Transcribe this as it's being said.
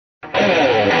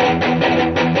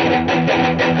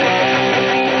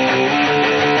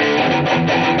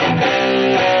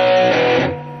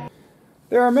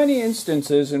There are many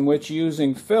instances in which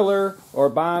using filler or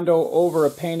Bondo over a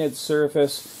painted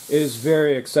surface is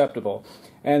very acceptable.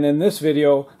 And in this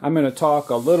video, I'm going to talk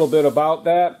a little bit about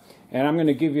that, and I'm going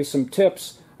to give you some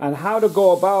tips on how to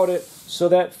go about it so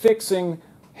that fixing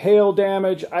hail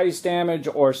damage, ice damage,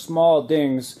 or small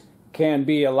dings can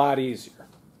be a lot easier.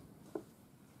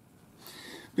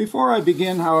 Before I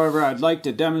begin, however, I'd like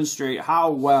to demonstrate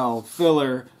how well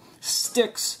filler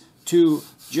sticks to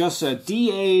just a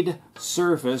DA'd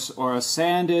surface or a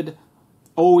sanded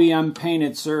OEM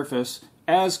painted surface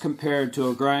as compared to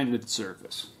a grinded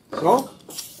surface. So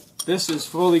this is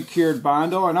fully cured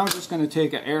Bondo, and I'm just going to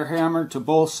take an air hammer to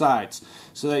both sides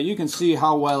so that you can see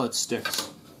how well it sticks.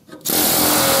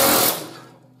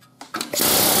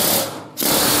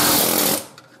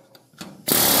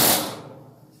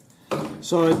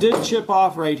 So it did chip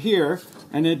off right here,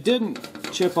 and it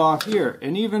didn't chip off here.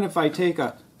 And even if I take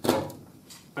a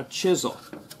chisel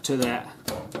to that,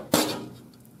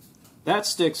 that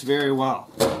sticks very well,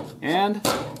 and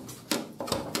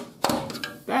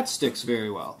that sticks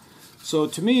very well. So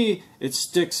to me, it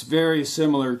sticks very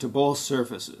similar to both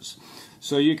surfaces.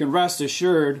 So you can rest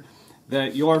assured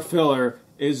that your filler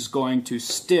is going to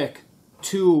stick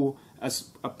to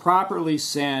a properly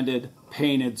sanded,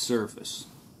 painted surface.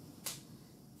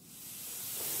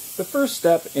 The first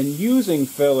step in using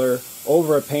filler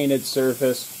over a painted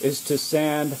surface is to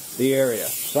sand the area.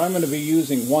 So I'm going to be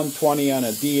using 120 on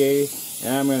a DA,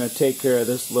 and I'm going to take care of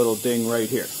this little ding right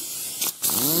here.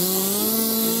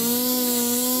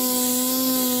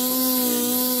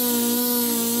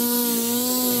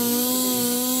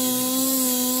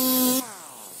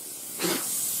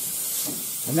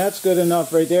 And that's good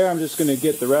enough right there. I'm just going to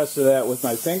get the rest of that with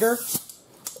my finger.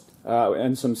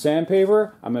 And some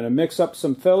sandpaper. I'm going to mix up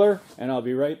some filler, and I'll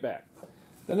be right back.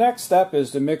 The next step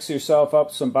is to mix yourself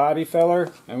up some body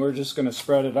filler, and we're just going to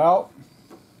spread it out.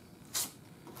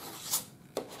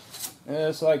 And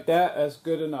just like that, that's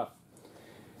good enough.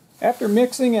 After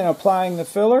mixing and applying the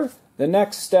filler, the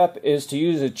next step is to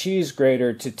use a cheese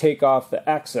grater to take off the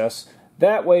excess.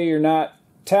 That way you're not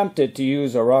tempted to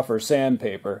use a rougher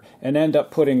sandpaper and end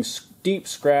up putting deep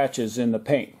scratches in the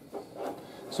paint.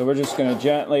 So we're just going to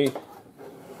gently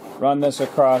run this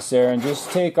across there and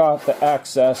just take off the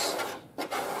excess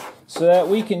so that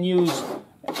we can use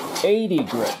 80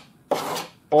 grit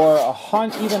or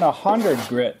even 100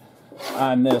 grit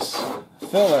on this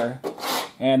filler,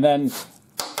 and then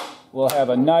we'll have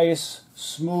a nice,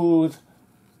 smooth,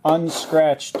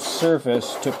 unscratched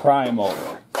surface to prime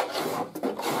over.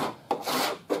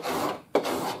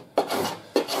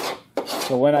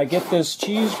 So when I get this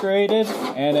cheese grated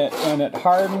and it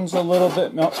hardens a little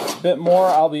bit more,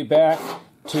 I'll be back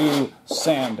to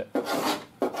sand it.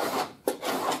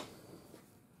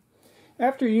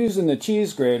 After using the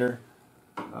cheese grater,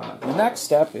 the next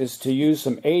step is to use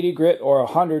some 80 grit or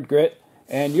 100 grit,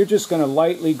 and you're just going to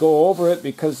lightly go over it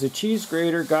because the cheese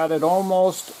grater got it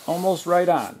almost right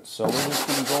on. So we're just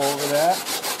going to go over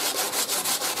that.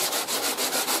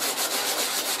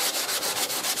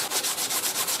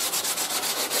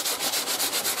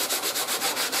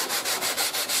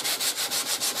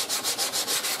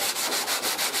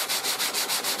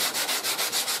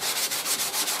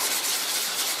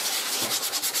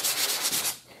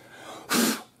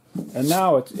 And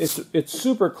now it's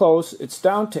super close. It's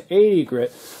down to 80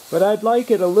 grit, but I'd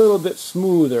like it a little bit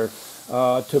smoother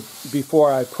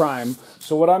before I prime.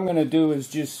 So what I'm going to do is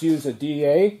just use a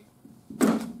DA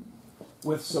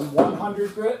with some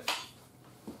 100 grit.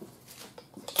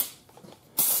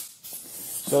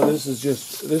 So this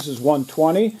is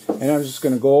 120, and I'm just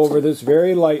going to go over this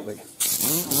very lightly.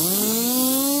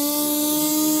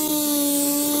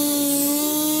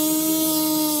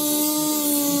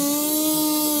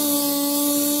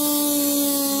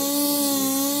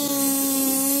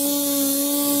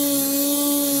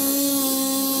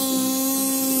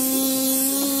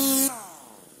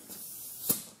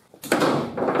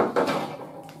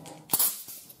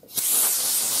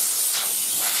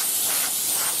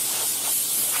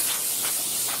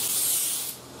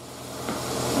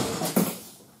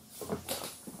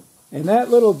 And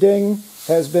that little ding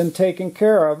has been taken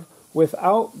care of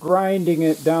without grinding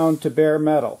it down to bare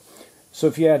metal. So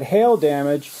if you had hail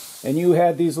damage and you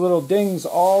had these little dings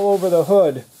all over the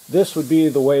hood, this would be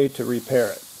the way to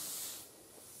repair it.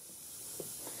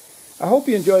 I hope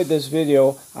you enjoyed this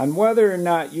video on whether or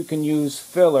not you can use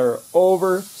filler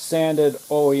over sanded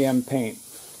OEM paint.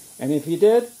 And if you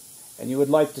did, and you would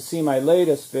like to see my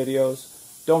latest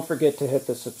videos, don't forget to hit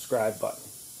the subscribe button.